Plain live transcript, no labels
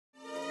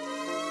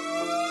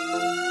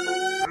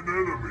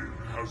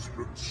Hey,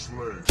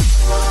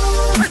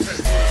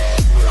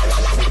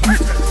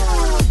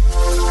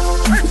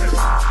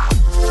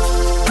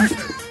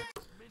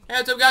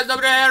 what's up guys,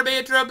 soloDoubleJ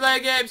here, to play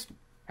games.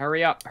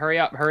 Hurry up, hurry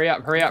up, hurry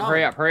up, hurry up,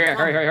 hurry up, hurry up,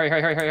 hurry, hurry,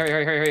 hurry, hurry, hurry,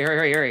 hurry, hurry,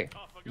 hurry, hurry.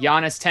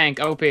 Giannis tank,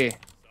 OP.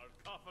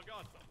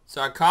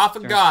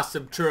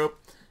 Sarcophagosum, troop.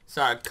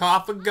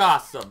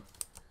 Sarcophagosum.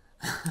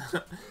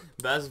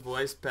 Best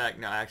voice pack.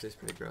 No, actually, it's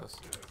pretty gross.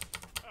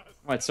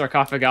 What,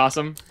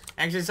 sarcophagosum?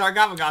 Actually,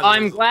 sarcophagosum.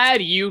 I'm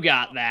glad you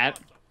got that.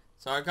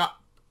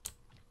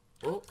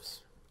 Oops.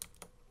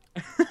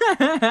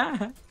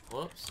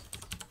 Whoops.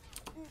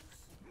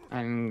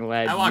 I'm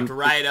glad I walked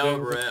right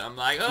over it. I'm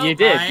like, oh, you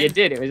did, mine. you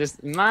did. It was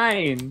just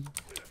mine.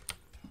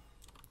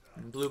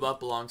 Blue buff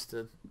belongs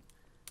to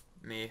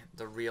me,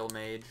 the real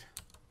mage.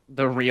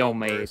 The real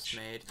mage.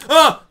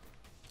 Ah!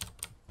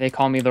 They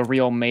call me the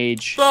real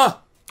mage. Bah!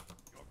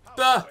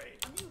 Bah!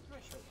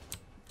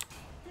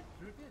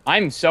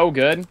 I'm so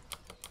good.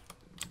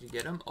 Did you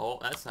get him? Oh,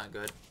 that's not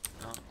good.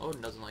 No,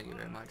 Odin doesn't like you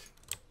very much.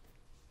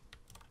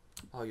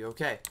 Oh, you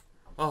okay?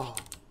 Oh,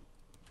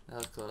 that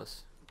was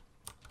close.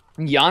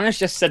 Giannis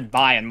just said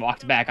bye and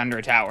walked back under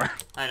a tower.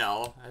 I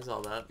know, I saw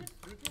that.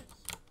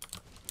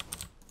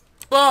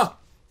 Bah!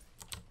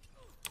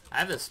 I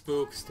have the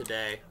spooks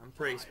today. I'm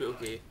pretty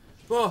spooky.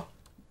 Bah!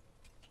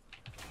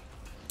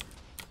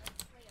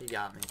 He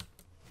got me.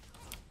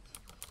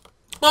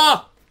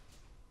 Bah!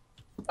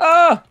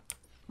 Ah!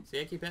 See,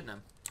 I keep hitting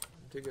him.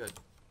 I'm too good.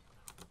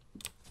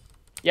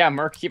 Yeah,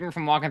 Merc, keep him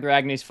from walking through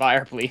Agni's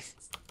fire, please.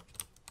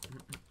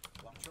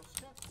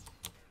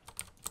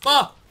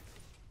 Bah!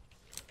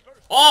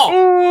 Oh!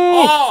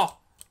 Ooh! Oh!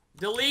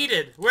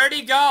 Deleted. Where'd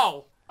he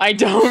go? I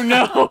don't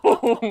know.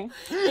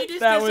 He just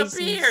that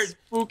disappeared. Was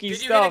spooky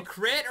Did you stuff. hit a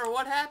crit or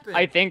what happened?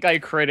 I think I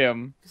crit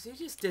him. Cause he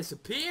just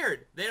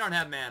disappeared. They don't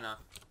have mana.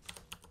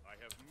 I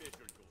have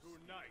measured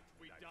tonight.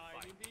 We die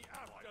in the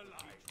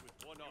afterlife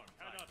with one arm.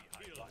 Cannot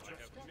kill. I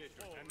have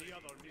measured, and the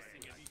other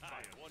missing his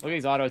tire. Look at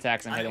these auto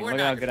attacks I'm hitting. Look at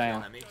how good I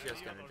am. He's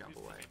just gonna jump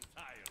away.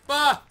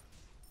 Bah!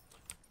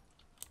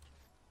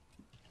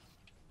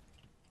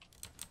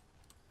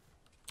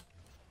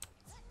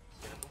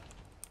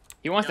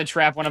 He wants to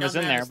trap one of us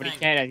in there, but he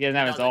can't. He doesn't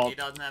have his ult. He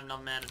doesn't have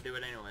enough mana to do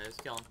it anyways.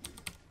 Kill him.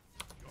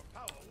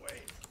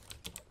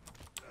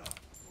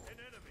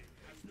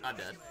 I'm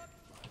dead.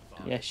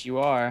 Yes, you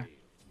are.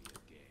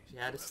 She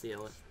had to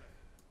steal it.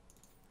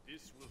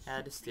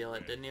 Had to steal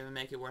it. Didn't even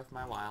make it worth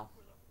my while.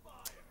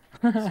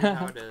 See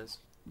how it is.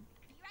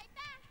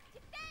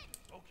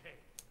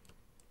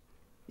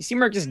 You see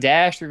Merc just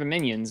dash through the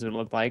minions, it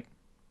looked like.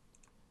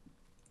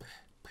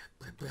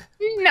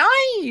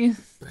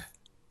 Nice!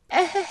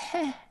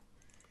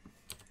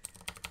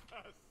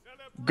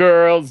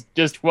 Girls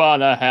just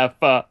wanna have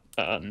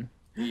fun.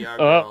 We are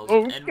girls,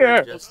 and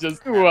we're girls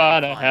just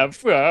wanna have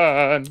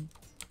fun.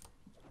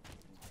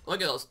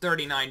 Look at those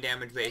 39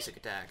 damage basic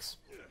attacks.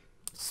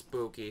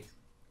 Spooky.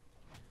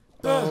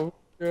 Oh,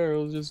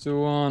 girls just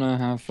wanna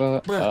have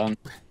fun.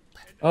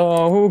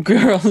 Oh,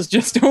 girls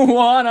just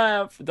wanna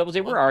have fun. Double J,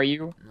 where are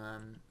you?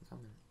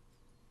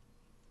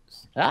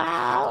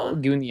 Ah,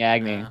 doing the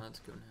Agni. No, that's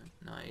good.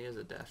 No, he has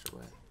a dash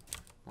away.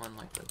 One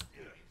like this.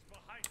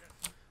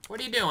 What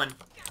are you doing?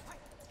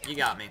 You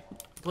got me.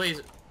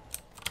 Please.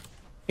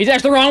 He's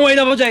dashed the wrong way,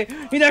 Double J!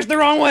 He dashed the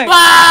wrong way!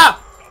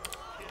 Ah!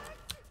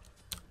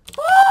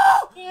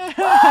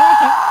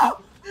 I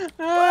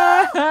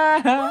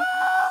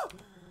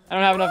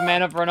don't have enough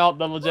mana for an ult,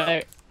 Double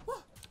J.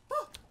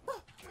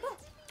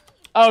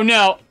 Oh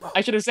no!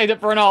 I should have saved it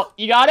for an ult.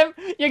 You got him?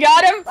 You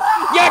got him?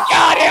 You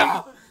got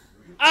him!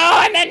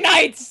 Oh, and the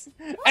Knights!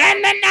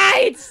 And the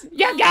Knights!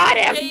 You got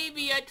him!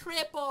 Baby, a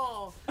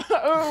triple!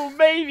 Oh,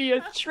 baby,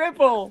 a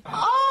triple!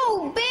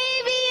 Oh,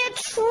 baby, a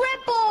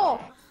triple!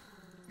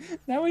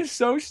 That was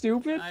so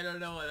stupid. I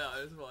don't know what that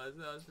was.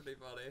 That was pretty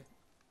funny.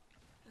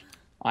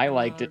 I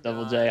liked it,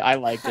 Double J. I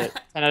liked it.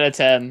 10 out of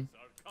 10.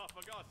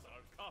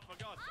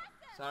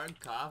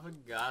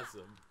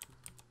 Sarcophagosum.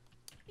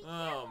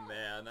 Oh,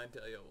 man, I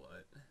tell you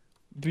what.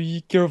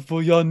 Be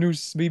careful,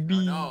 Janus, baby.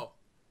 Oh, no.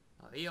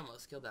 Oh, he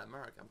almost killed that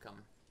Merc. I'm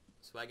coming.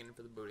 Swagging it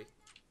for the booty.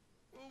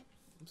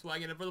 I'm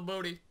swagging it for the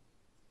booty.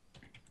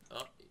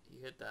 Oh, he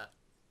hit that.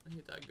 He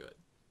hit that good.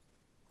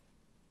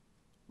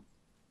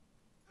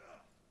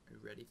 Are you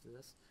ready for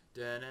this?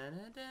 Where's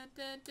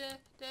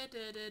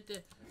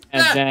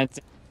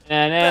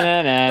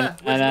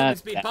movement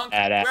speed, punk?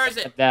 Where is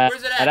it?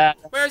 Where's it at?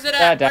 Where's it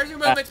at? Where's your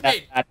movement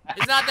speed?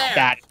 It's not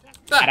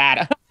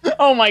there.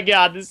 Oh my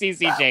god, the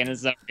CC chain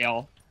is so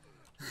real.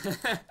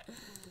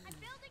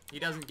 He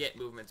doesn't get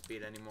movement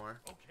speed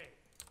anymore.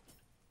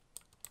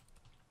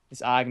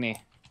 It's Agni.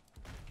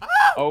 Ah!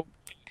 Oh.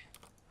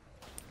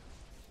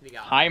 He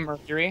got me. Hi,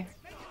 Mercury.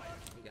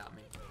 He got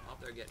me. Oh,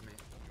 they're getting me.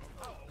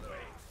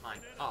 Mine.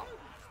 Oh.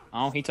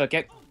 Oh, he took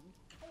it.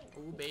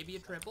 Ooh, baby, a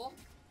triple.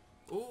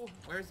 Ooh,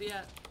 where's he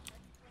at?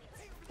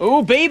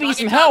 Ooh, baby, Dog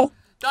some it, help!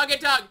 Dog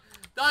it, dog!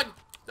 Dog!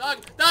 Dog!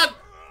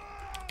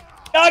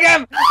 Dog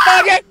him!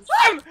 Dog him!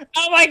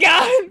 Oh my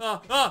god!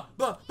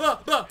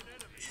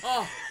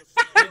 Oh,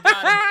 we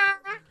got him.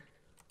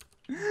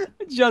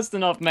 Just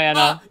enough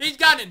mana. Oh, he's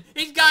gunning!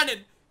 He's gunning!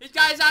 He's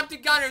got his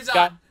optic gunners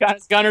on! Got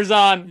his gunners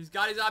on. He's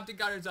got his optic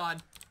gunners on.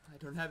 I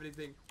don't have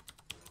anything.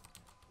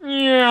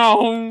 Yeah.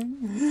 Oh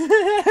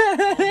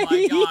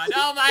my god!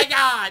 Oh my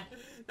god!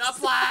 The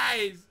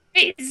flies!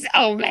 He's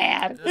so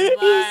mad. The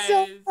He's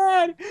so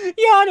flies. mad.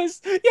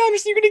 Giannis,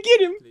 you're gonna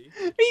get him. Please,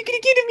 Are you gonna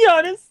get him,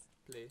 Giannis?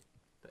 please.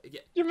 Yeah,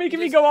 You're making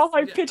me just- go all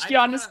high pitched, I Giannis.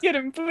 wanna- Get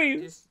him,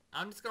 please.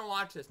 I'm just gonna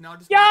watch this. No,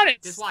 just watch it.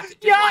 Giannis! Just watch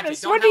it. Just watch it.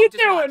 Giannis, Don't what are help, you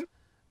just watch. doing?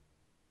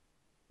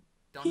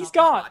 Don't He's help, just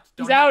gone. watch.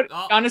 He's Don't out.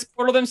 help. Oh, Giannis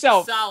portaled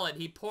himself. solid.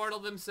 He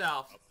portaled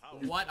himself.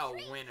 What a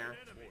winner.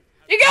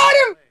 You got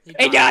him! He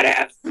He got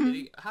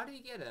him! How did he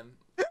get him?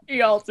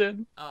 He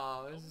ulted.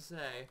 Oh, what does it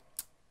say?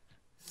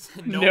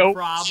 No No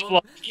problem.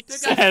 schluck, Took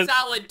says. a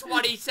solid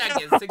 20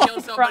 seconds to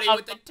kill somebody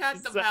with a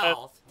tenth of says.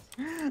 health.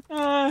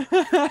 I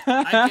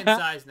can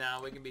size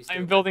now. We can be stupid.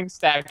 I'm building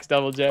stacks,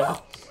 Double J.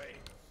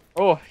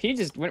 Oh, he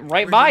just went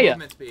right Where's by your you.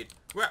 movement speed?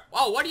 Where?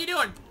 Oh, what are you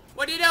doing?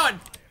 What are you doing?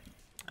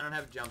 I don't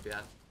have a jump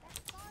yet.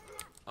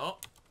 Oh,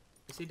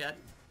 is he dead?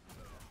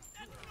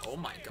 Oh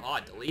my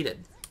god, deleted.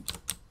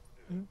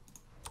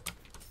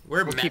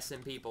 We're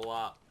messing people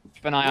up.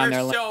 Keep an eye on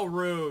their We're so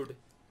rude.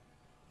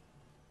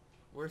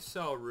 We're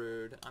so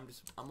rude.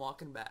 I'm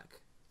walking back.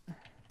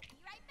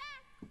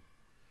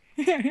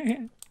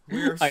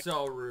 We're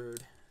so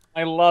rude.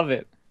 I love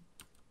it.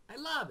 I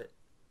love it.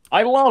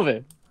 I love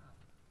it.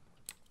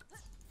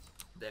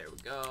 There we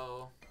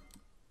go.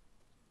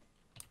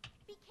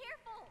 Be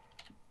careful.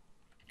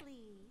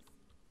 Please.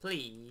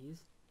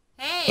 Please.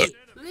 Hey,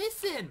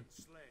 listen.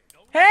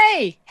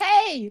 Hey!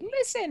 Hey!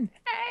 Listen!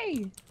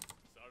 Hey!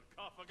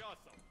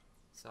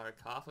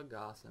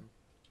 Sarcophagosum.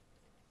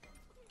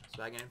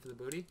 Swagging in for the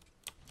booty.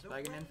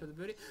 Swagging in for the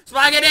booty.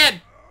 Swagging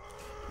in!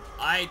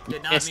 I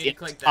did not Missed mean to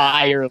click that.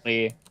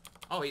 entirely.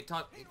 Oh, he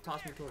tossed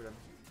me toward him.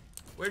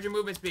 Where's your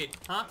movement speed?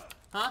 Huh?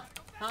 Huh?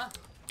 Huh?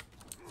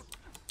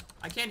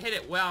 I can't hit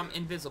it while I'm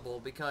invisible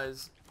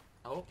because...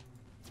 Oh.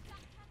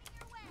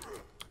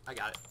 I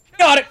got it.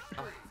 Got it!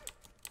 Oh.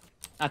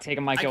 Not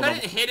taking my I kill.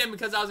 couldn't hit him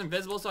because I was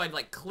invisible, so I'd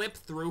like clip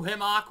through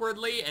him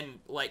awkwardly and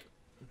like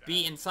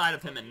be inside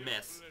of him and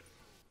miss.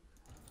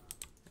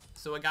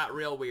 So it got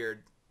real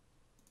weird.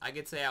 I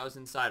could say I was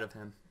inside of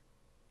him.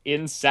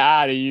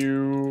 Inside of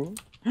you.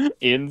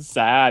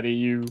 Inside of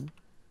you.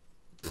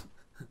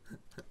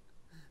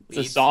 It's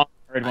a song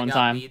I heard one got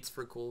time. beads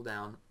for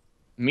cooldown.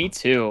 Me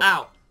too.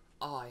 Ow!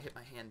 Oh, I hit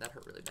my hand. That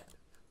hurt really bad.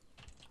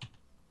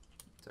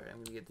 Sorry, I'm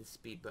gonna get this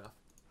speed buff.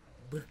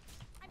 I'm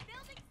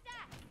building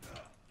stacks.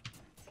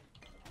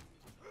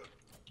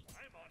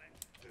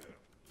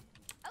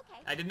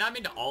 Okay. I did not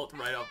mean to ult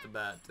right off the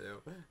bat,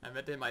 too. I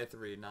meant to hit my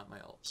 3, not my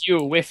ult. You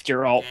whiffed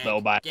your ult though,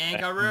 by the way.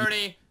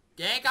 Gankaroonie!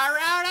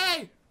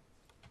 Gankaroonie!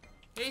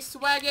 He's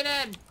swagging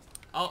in!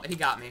 Oh, he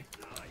got me.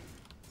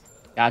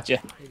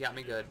 Gotcha. He got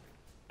me good.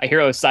 I hear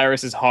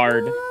Osiris is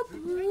hard.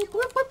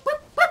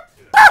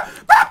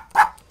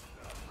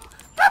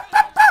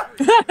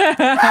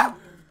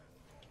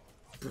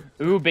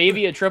 Ooh,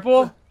 baby, a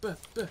triple?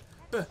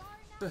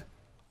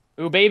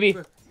 Ooh, baby.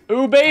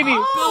 Ooh, baby.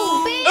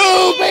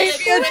 Oh, Ooh, baby,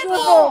 a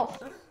triple.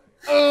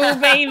 Ooh,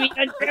 baby,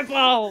 a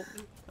triple.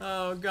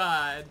 Oh,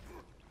 God.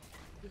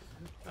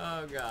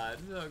 Oh, God.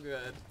 So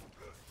good.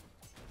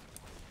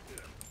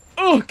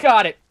 Ooh,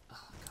 got it. Oh,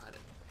 got it.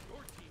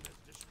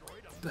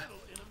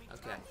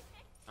 Okay.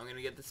 I'm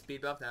gonna get the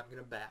speed buff, now I'm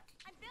gonna back.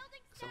 I'm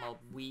building So I'm a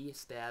wee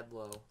stab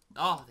low.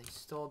 Oh, they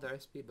stole their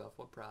speed buff.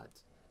 What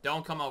prods?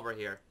 Don't come over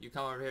here. You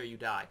come over here, you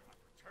die.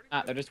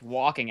 Ah, they're just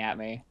walking at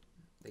me.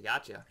 They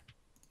got you.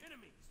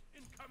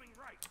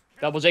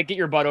 Double J, get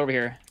your butt over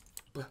here.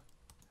 I'm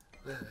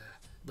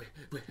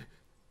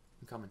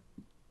coming.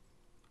 I'm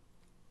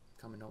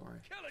coming, don't worry.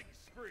 Killing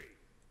spree.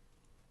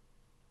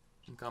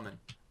 I'm coming.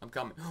 I'm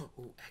coming. Oh,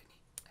 Agni.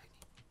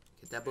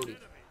 Get that booty.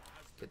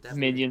 Get that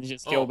Minions booty.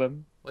 just killed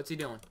him. What's he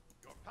doing?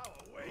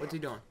 What's he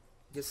doing?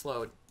 Get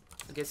slowed.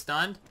 Get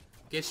stunned.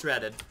 Get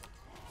shredded.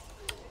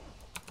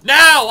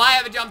 No! I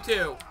have a jump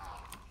too!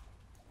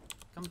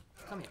 Come here.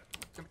 Come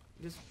here.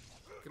 Just,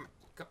 come here.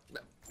 Come.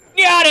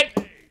 Got it!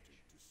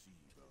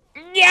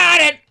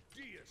 Got it!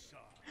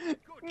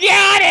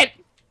 Got it!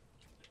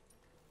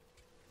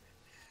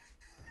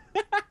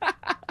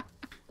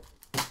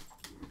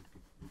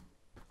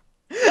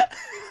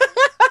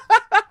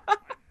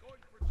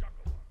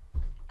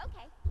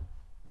 Okay.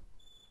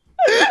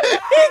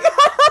 He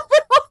got up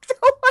and walked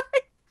away!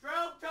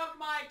 Troop took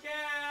my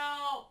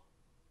kill!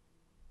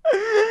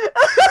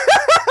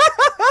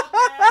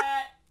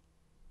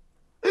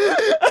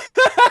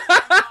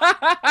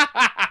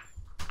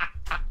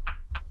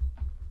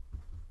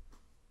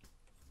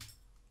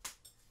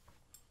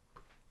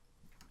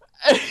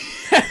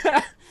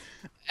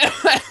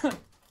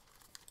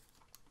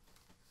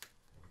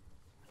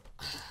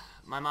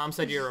 My mom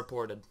said you're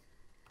reported.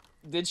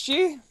 Did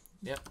she?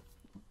 Yep,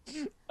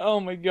 Oh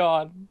my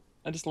god.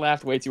 I just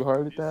laughed way too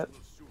hard at that.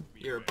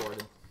 you're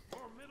reported.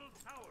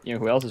 You know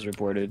who else is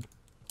reported?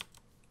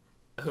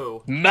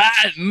 Who? My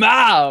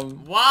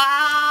mom!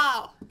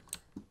 Wow!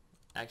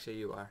 Actually,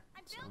 you are.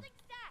 I'm So building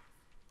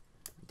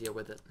stacks. deal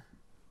with it.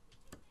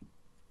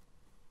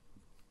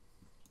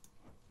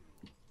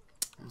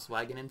 I'm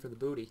swagging in for the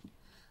booty.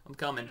 I'm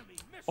coming.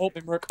 Ult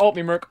me, Merc. Ult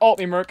me, Merc. Ult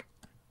me, Merc.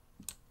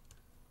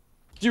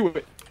 Do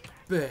it.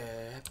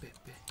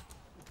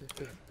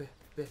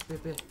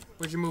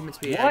 Where's your movement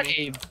speed? What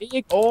a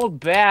big old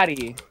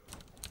baddie.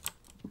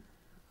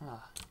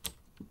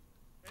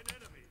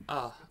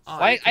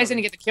 I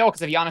didn't get the kill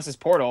because of Giannis's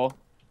portal.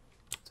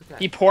 It's okay.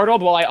 He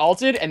portaled while I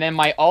ulted, and then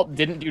my ult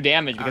didn't do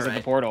damage because of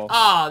the portal.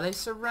 Oh, they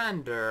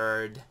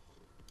surrendered.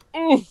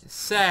 Ooh,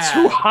 Sad.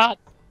 too hot.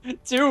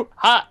 Too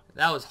hot.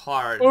 That was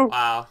hard. Ooh.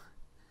 Wow.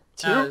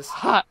 Too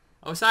hot.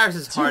 Osiris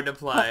is hard to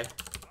play.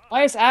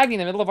 Why is Agni in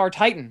the middle of our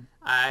Titan?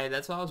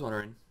 That's what I was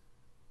wondering.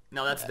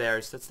 No, that's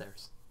theirs. That's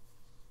theirs.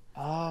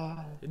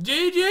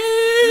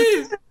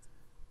 GG!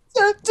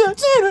 Are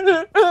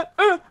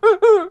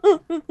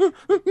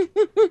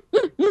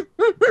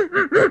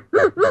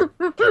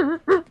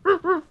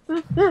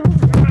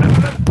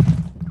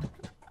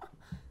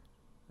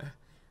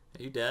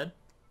you dead?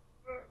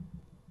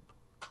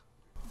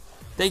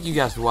 Thank you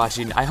guys for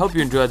watching. I hope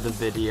you enjoyed the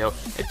video.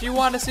 If you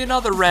want to see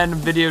another random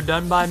video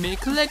done by me,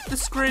 click the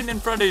screen in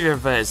front of your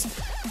face.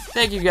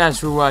 Thank you guys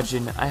for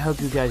watching. I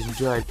hope you guys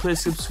enjoyed. Please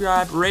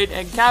subscribe, rate,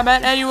 and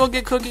comment, and you will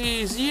get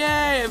cookies.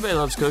 Yay! Everybody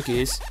loves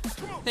cookies.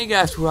 Thank you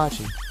guys for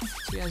watching.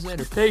 See you guys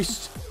later.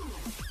 Peace.